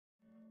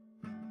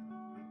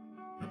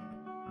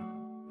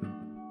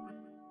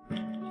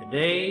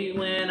Day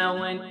when I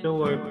went to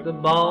work, the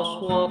boss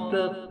walked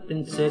up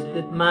and said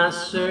that my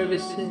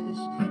services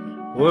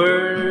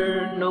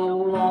were no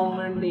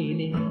longer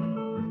needed.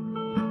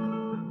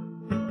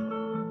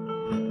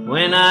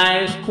 When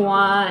I asked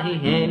why, he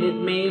handed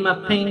me my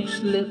pink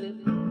slip,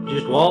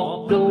 just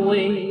walked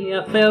away.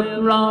 I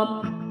felt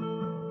robbed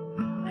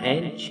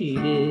and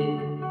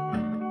cheated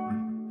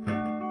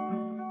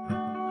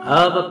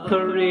of a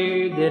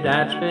career that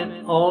I'd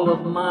spent all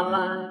of my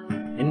life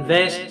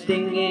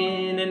investing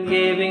in and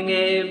giving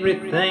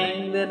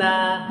everything that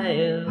I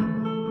have.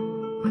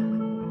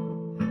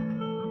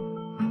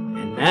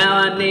 And now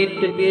I need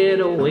to get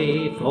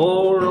away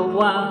for a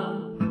while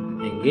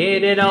and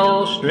get it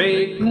all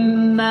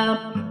straightened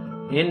out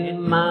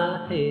in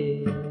my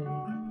head.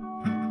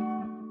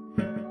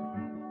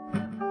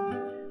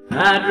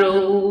 I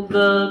drove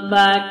the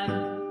back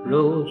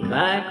roads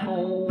back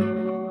home,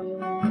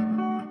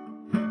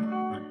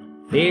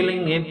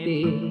 feeling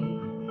empty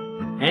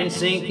and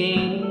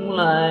sinking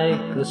like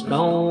a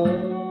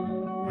stone.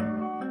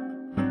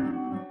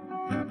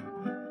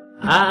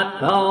 I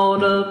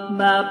thought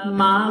about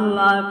my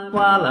life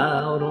while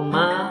out on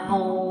my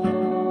own,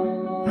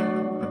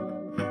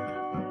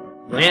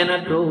 when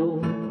I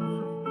drove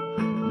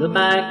the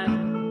back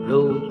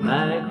roads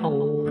back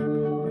home.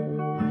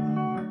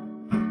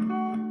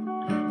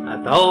 I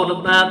thought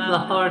about the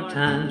hard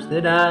times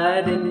that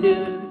I'd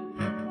endured,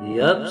 the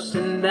ups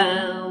and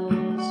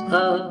downs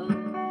of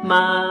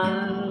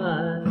my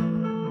life.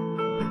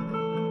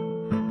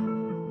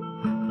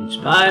 In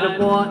spite of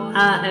what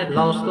I had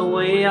lost, the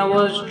way I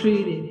was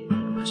treated,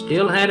 I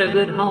still had a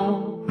good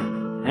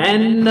home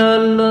and a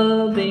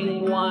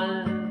loving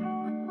wife.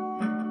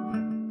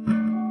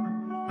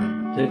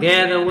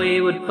 Together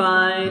we would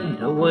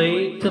find a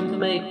way to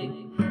make it,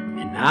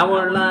 and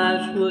our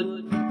lives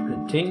would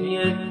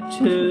continue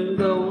to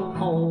go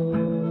home.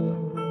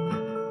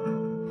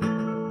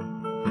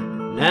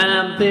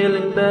 Now I'm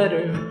feeling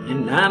better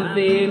and I'm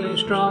feeling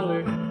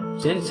stronger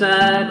since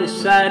I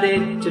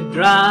decided to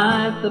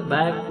drive the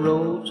back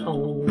roads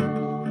home.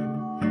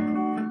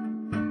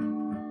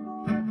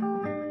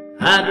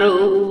 I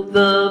drove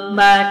the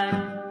back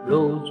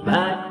roads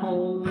back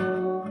home,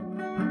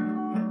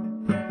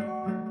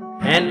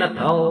 and I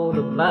thought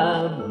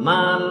about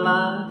my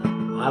life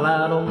while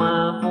out on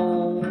my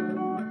own.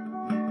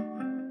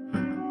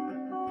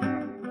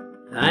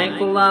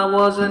 Thankful I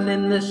wasn't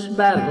in this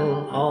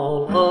battle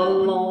all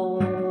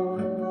alone.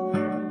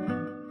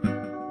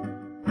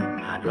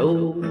 I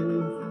drove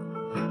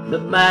the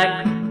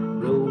back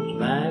roads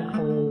back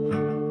home.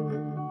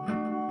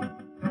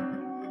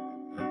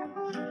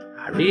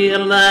 I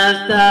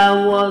realized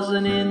I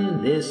wasn't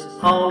in this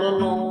all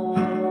alone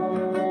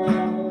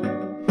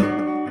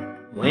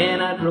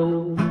when I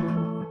drove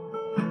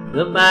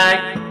the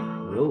back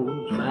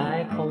roads back